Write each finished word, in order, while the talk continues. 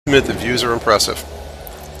admit the views are impressive.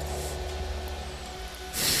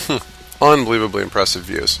 Unbelievably impressive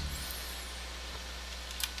views.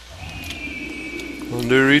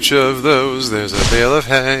 Under each of those, there's a bale of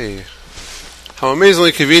hay. How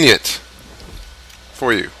amazingly convenient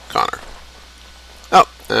for you, Connor. Oh,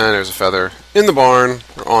 and there's a feather in the barn,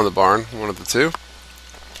 or on the barn, one of the two.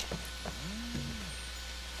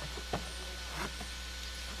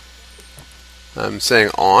 I'm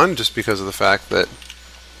saying on just because of the fact that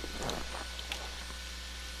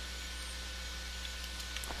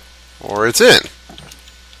or it's in.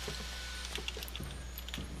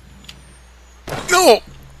 No!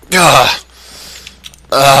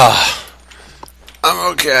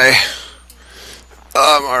 I'm okay.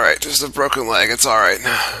 I'm alright. Just a broken leg. It's alright.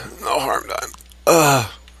 No harm done.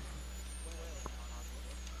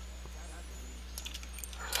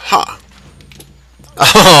 Huh.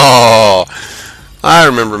 Oh! I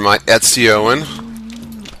remember my Ezioing.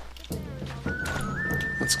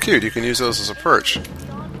 That's cute. You can use those as a perch.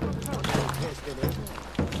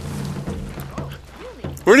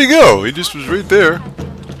 Where'd he go? He just was right there.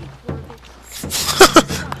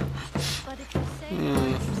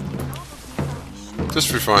 Just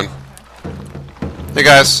for fun. Hey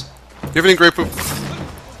guys, you have any grape poop?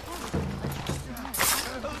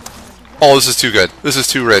 Oh, this is too good. This is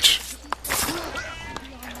too rich.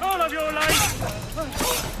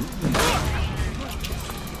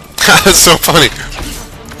 That's so funny.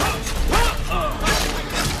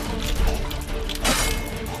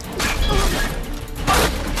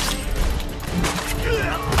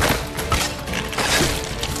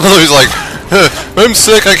 Oh, he's like, I'm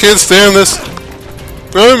sick, I can't stand this.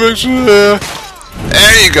 I'm actually,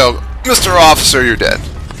 There you go. Mr. Officer, you're dead.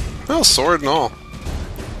 Well, sword and all.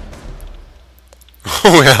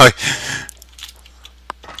 Oh, yeah.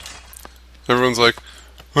 Everyone's like,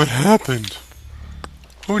 what happened?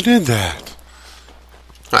 Who did that?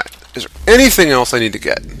 Alright, is there anything else I need to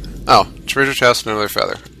get? Oh, treasure chest and another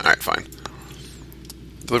feather. Alright, fine.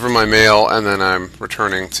 Deliver my mail, and then I'm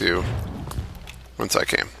returning to whence I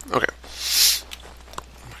came. Okay.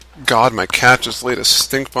 God, my cat just laid a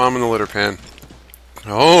stink bomb in the litter pan.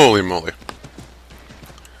 Holy moly.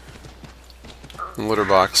 And litter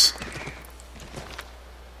box.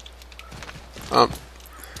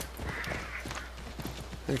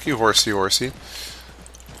 Thank you, horsey horsey.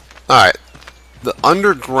 Alright. The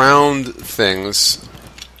underground things.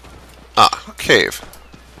 Cave.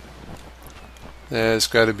 There's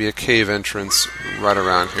got to be a cave entrance right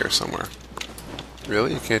around here somewhere.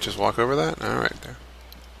 Really? You can't just walk over that? Alright, there.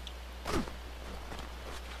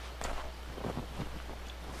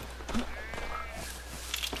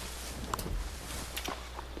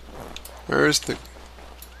 Where's the...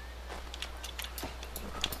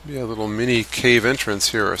 Be a little mini cave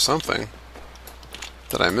entrance here or something.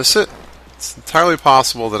 Did I miss it? It's entirely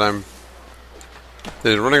possible that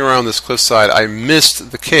running around this cliffside I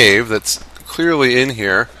missed the cave that's clearly in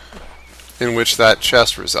here in which that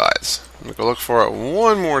chest resides. I'm going to go look for it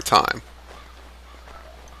one more time.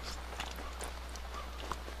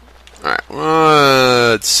 Alright,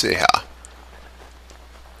 let's see how.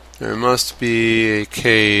 There must be a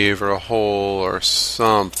cave or a hole or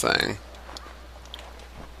something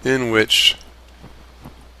in which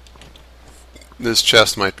this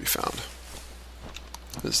chest might be found.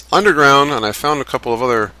 It's underground, and I found a couple of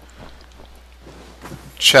other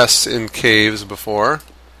chests in caves before.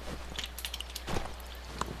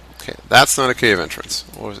 Okay, that's not a cave entrance.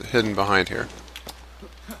 What was it hidden behind here?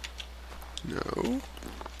 No.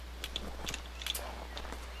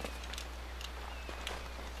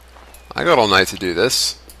 I got all night to do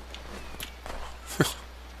this.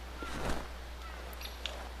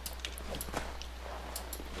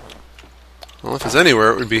 Well, if it's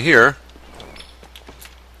anywhere, it would be here.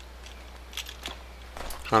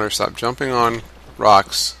 Connor, stop jumping on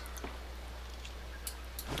rocks.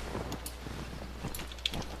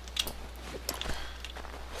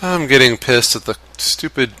 I'm getting pissed at the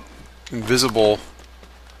stupid invisible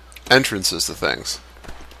entrances to things.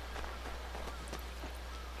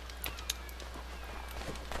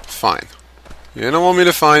 Fine. You don't want me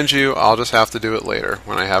to find you, I'll just have to do it later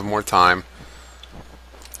when I have more time.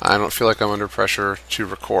 I don't feel like I'm under pressure to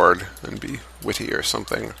record and be witty or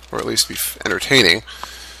something, or at least be entertaining.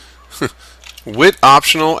 Wit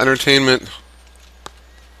optional, entertainment.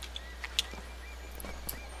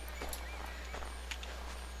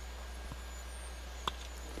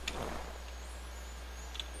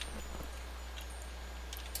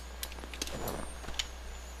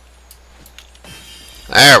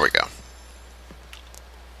 There we go.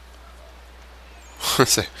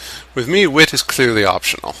 With me, wit is clearly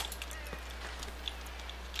optional.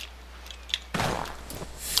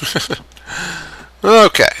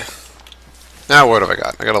 Okay. Now what have I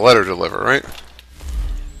got? I got a letter to deliver, right?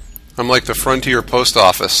 I'm like the Frontier Post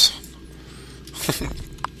Office.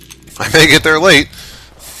 I may get there late.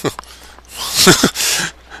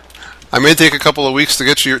 I may take a couple of weeks to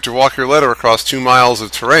get you to walk your letter across 2 miles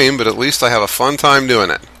of terrain, but at least I have a fun time doing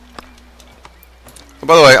it. Oh,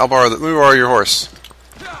 by the way, let me borrow your horse.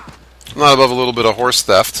 I'm not above a little bit of horse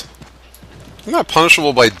theft. I'm not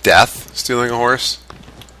punishable by death, stealing a horse.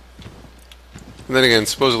 And then again,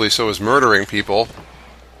 supposedly so is murdering people.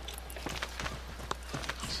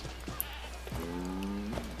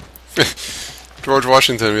 George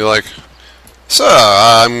Washington would be like, "Sir,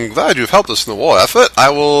 I'm glad you've helped us in the war effort.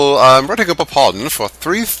 I'm writing up a pardon for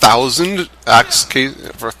 3,000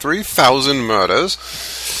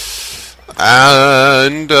 murders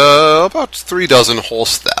and about 3 dozen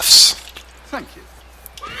horse thefts." Thank you.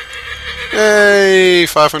 Yay,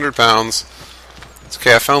 500 pounds. It's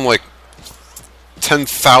okay, I found like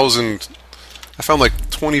 10,000. I found like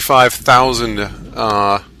 25,000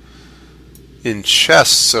 in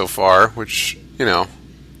chests so far, which, you know.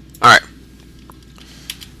 Alright.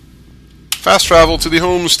 Fast travel to the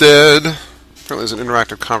homestead. Apparently there's an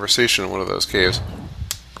interactive conversation in one of those caves.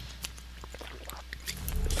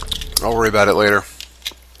 I'll worry about it later.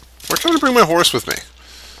 Where can I bring my horse with me?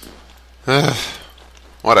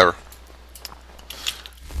 Whatever.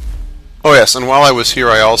 Oh yes, and while I was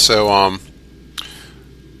here I also,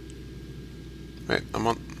 wait, I'm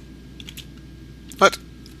on... What?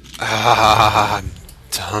 Ah,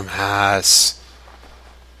 dumbass.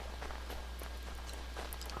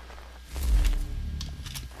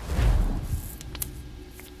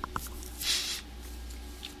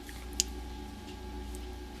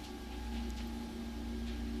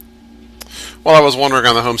 While I was wandering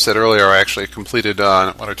on the homestead earlier, I actually completed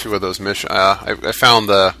 1 or 2 of those missions. I found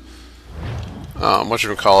the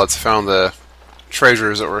found the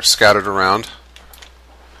treasures that were scattered around.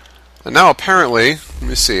 And now apparently, let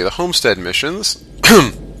me see, the homestead missions.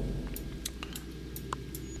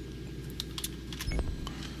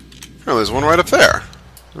 Oh, there's one right up there.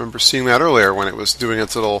 I remember seeing that earlier when it was doing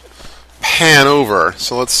its little pan over.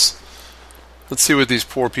 So let's see what these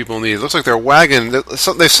poor people need. It looks like their wagon,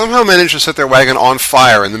 they somehow managed to set their wagon on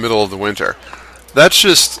fire in the middle of the winter. That's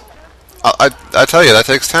just, I tell you, that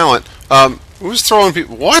takes talent. Who's throwing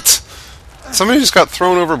people? What? Somebody just got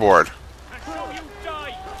thrown overboard.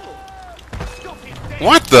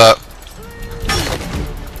 What the?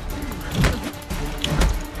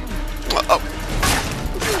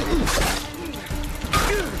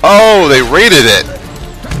 Oh, they raided it.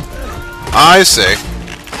 I see.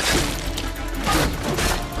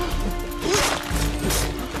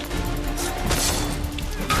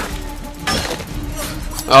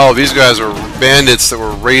 Oh, these guys are bandits that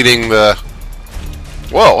were raiding the...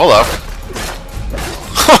 Whoa, hello.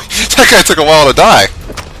 That guy took a while to die.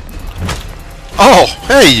 Oh,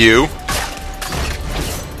 hey you.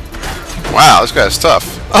 Wow, this guy's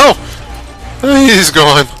tough. Oh, he's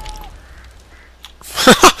gone.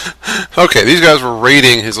 Okay, these guys were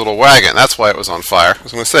raiding his little wagon. That's why it was on fire. I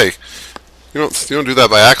was going to say, you don't do that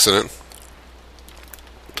by accident.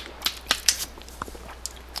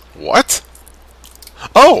 What?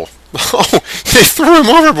 Oh! Oh! They threw him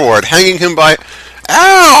overboard, hanging him by...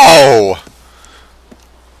 Ow!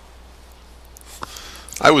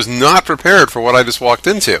 I was not prepared for what I just walked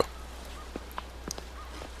into.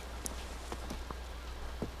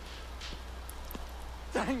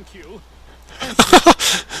 Thank you.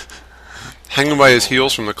 Hang him by his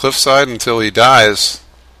heels from the cliffside until he dies.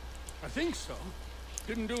 I think so.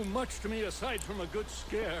 Didn't do much to me aside from a good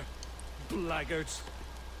scare. Blackguards.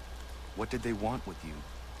 What did they want with you?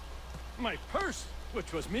 My purse,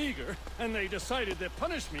 which was meager, and they decided to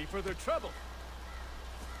punish me for their trouble.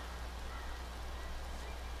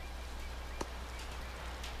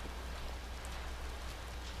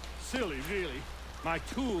 Silly, really. My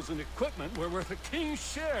tools and equipment were worth a king's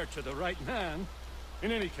share to the right man.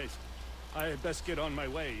 In any case, I had best get on my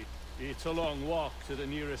way. It's a long walk to the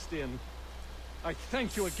nearest inn. I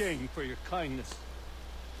thank you again for your kindness.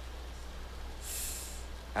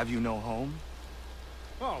 Have you no home?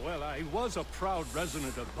 Oh, well, I was a proud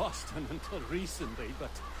resident of Boston until recently,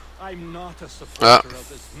 but I'm not a supporter of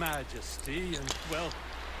His Majesty, and, well,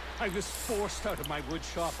 I was forced out of my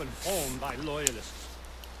woodshop and home by loyalists.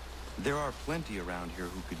 There are plenty around here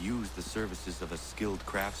who could use the services of a skilled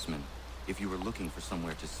craftsman if you were looking for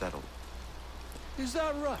somewhere to settle. Is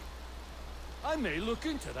that right? I may look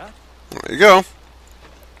into that. There you go.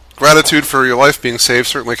 Gratitude for your life being saved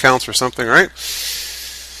certainly counts for something, right?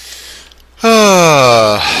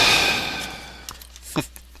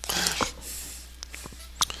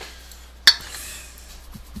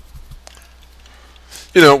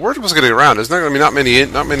 You know, we're just getting around. There's not going to be not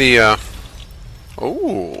many.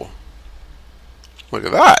 Oh, look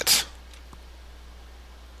at that.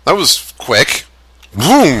 That was quick.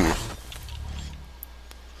 Boom.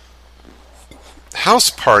 House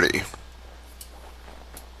party.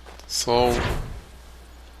 So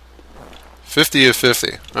 50 of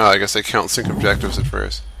 50. Oh, I guess I count sync objectives at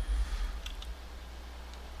first.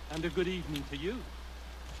 And a good evening to you.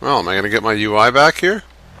 Well, am I going to get my UI back here?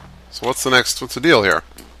 So what's the deal here?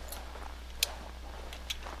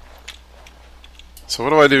 So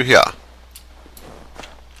what do I do here?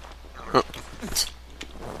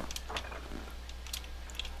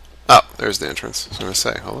 Oh, there's the entrance. I was going to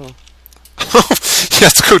say, hello. Yeah,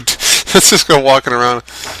 let's just go walking around.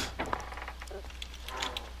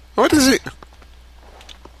 What is he?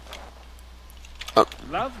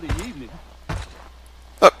 Lovely evening.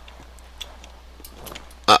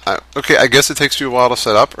 Okay, I guess it takes you a while to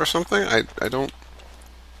set up or something. I don't.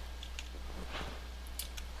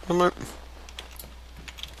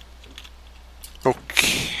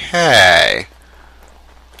 Okay.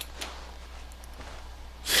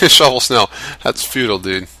 Shovel snow. That's futile,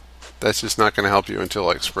 dude. That's just not going to help you until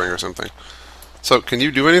like spring or something. So, can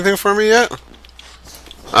you do anything for me yet?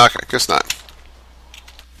 Okay, guess not.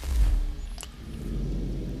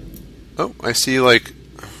 Oh, I see like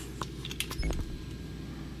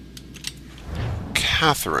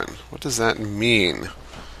Catherine. What does that mean?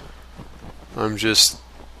 I'm just...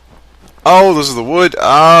 Oh, those are the wood...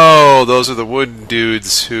 Oh, those are the wood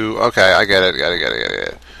dudes who... Okay, I get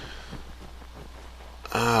it.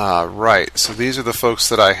 Ah, right. So these are the folks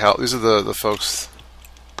that I help. These are the folks...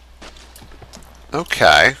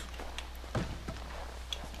 Okay.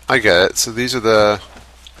 I get it. So these are the...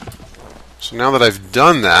 So now that I've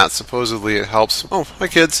done that, supposedly it helps... Oh, hi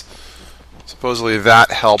kids. Supposedly that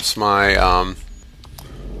helps my...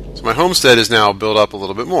 So my homestead is now built up a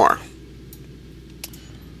little bit more.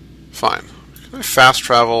 Fine. Can I fast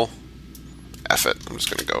travel? F it. I'm just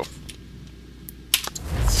going to go.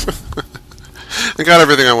 I got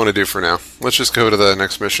everything I want to do for now. Let's just go to the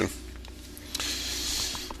next mission.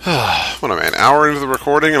 What am I, an hour into the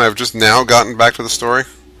recording and I've just now gotten back to the story?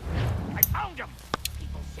 I found him!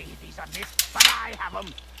 People say he's a myth, but I have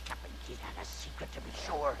him! Captain Kidd had a secret, to be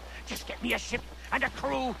sure. Just get me a ship and a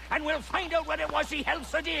crew, and we'll find out what it was he held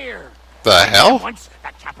so dear. The hell? Once,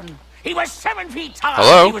 that captain, he was 7 feet tall.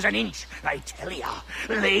 Hello? He was an inch, I tell ya.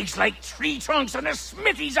 Legs like tree trunks and a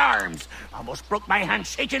smithy's arms. Almost broke my hand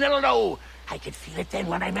shaking it'll know. I could feel it then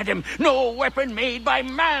when I met him. No weapon made by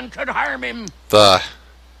man could harm him.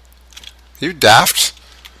 You daft?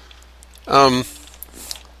 Yeah,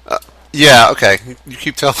 okay. You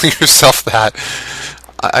keep telling yourself that.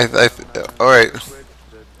 Alright.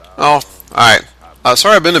 Oh, alright.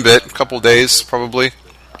 Sorry I've been a couple days, probably.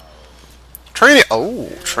 Training. Oh,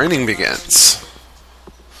 training begins.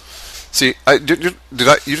 See, you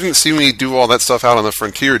didn't see me do all that stuff out on the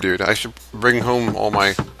frontier, dude. I should bring home all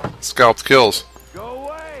my scalped kills. Go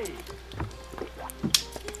away!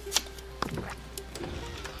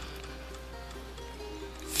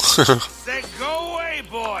 Say, go away,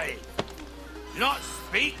 boy! Not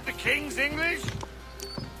speak the king's English?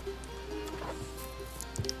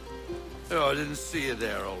 Oh, I didn't see you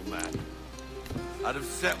there, old man. I'd have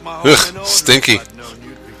set my home in order stinky. if I'd known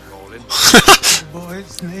you'd be calling. The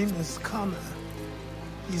boy's name is Connor.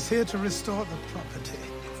 He's here to restore the property.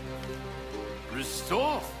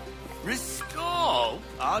 Restore? Restore?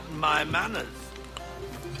 Pardon my manners.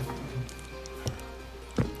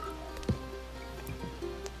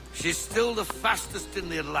 She's still the fastest in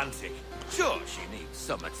the Atlantic. Sure, she needs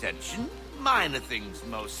some attention. Minor things,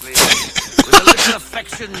 mostly. With a little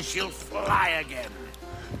affection, she'll fly again.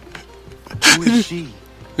 Who is she?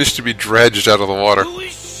 This should be dredged out of the water. Who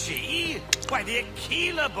is she? Why, the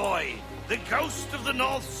Aquila boy. The ghost of the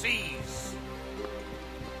North Seas.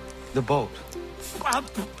 The boat. A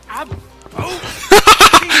boat?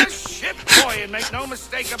 He's a ship boy, and make no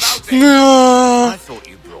mistake about it. No. I thought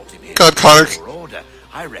you brought him here. God, Connor. For order.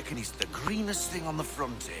 I reckon he's the greenest thing on the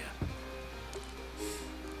frontier.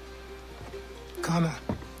 Connor,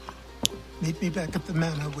 meet me back at the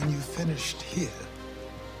manor when you've finished here.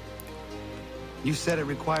 You said it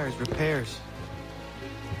requires repairs.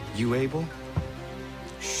 You able?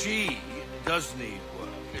 She does need work.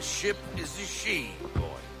 A ship is a she,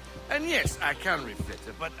 boy. And yes, I can refit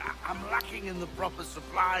her, but I'm lacking in the proper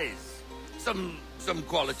supplies. Some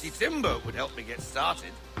quality timber would help me get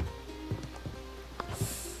started.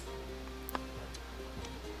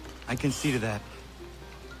 I can see to that.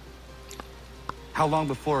 How long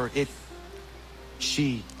before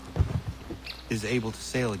she is able to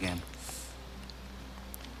sail again?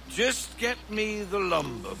 Just get me the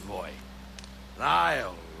lumber, boy.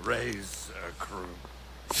 I'll raise a crew.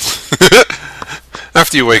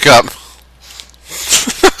 After you wake up.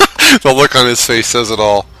 The look on his face says it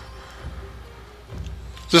all.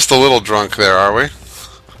 Just a little drunk there, are we?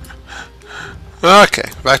 Okay,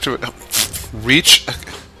 back to it. Reach.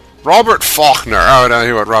 Robert Faulkner. Oh, down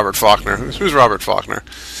here, what? Robert Faulkner. Who's Robert Faulkner?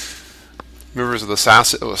 Members of the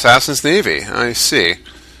Assassin's Navy. I see.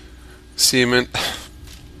 Seaman.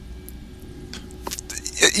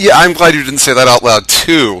 Yeah, I'm glad you didn't say that out loud,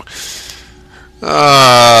 too.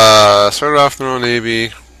 Started off in the Royal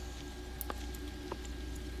Navy.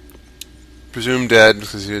 Presumed dead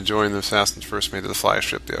because he had joined the assassins first made to the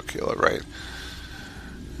flagship, the Aquila, right.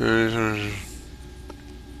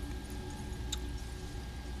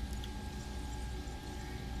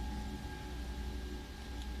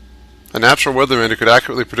 A natural weatherman who could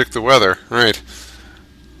accurately predict the weather. Right.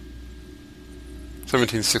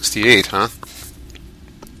 1768, huh?